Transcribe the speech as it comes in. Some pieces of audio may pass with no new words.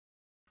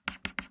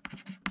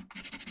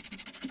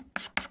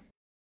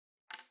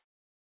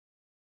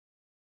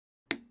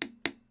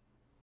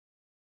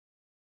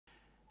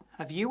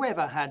Have you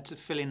ever had to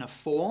fill in a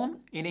form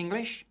in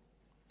English?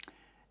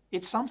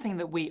 It's something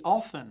that we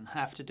often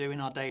have to do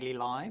in our daily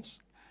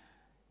lives.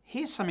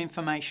 Here's some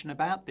information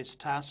about this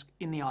task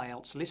in the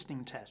IELTS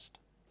listening test.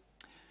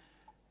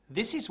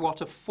 This is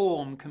what a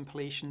form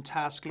completion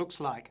task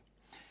looks like.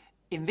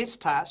 In this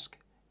task,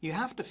 you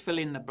have to fill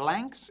in the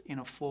blanks in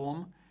a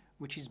form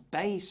which is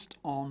based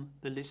on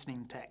the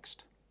listening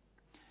text.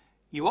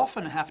 You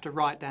often have to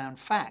write down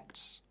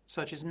facts,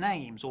 such as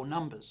names or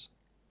numbers.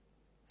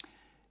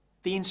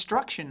 The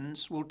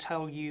instructions will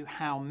tell you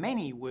how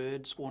many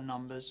words or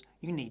numbers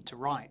you need to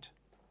write.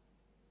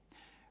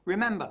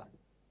 Remember,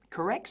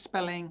 correct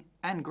spelling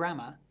and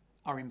grammar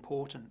are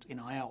important in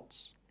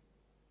IELTS.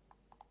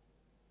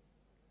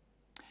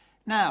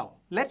 Now,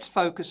 let's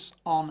focus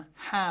on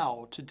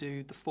how to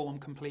do the form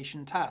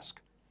completion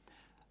task.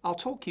 I'll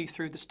talk you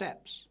through the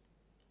steps.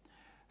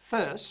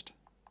 First,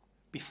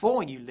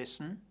 before you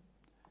listen,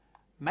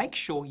 make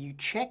sure you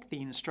check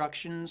the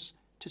instructions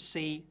to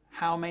see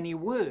how many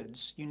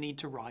words you need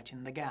to write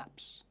in the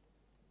gaps.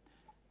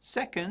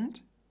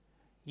 Second,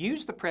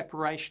 use the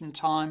preparation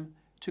time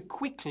to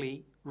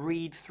quickly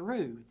read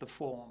through the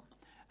form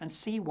and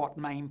see what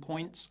main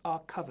points are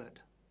covered.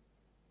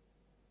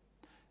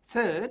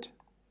 Third,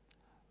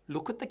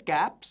 look at the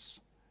gaps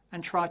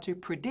and try to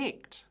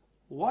predict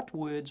what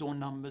words or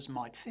numbers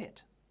might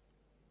fit.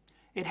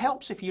 It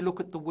helps if you look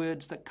at the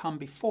words that come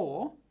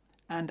before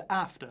and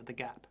after the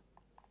gap.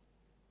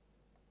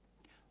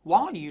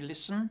 While you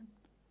listen,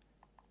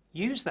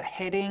 use the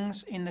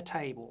headings in the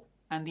table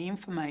and the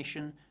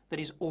information that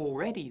is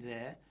already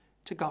there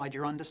to guide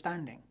your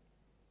understanding.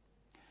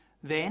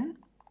 Then,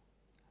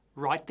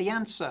 write the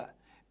answer,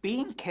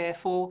 being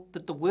careful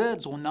that the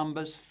words or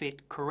numbers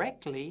fit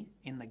correctly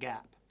in the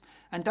gap.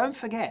 And don't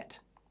forget,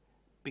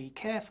 be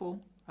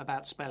careful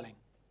about spelling.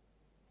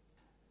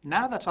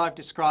 Now that I've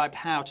described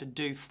how to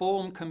do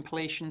form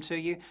completion to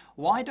you,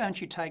 why don't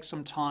you take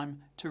some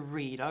time to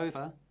read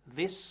over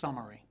this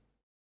summary?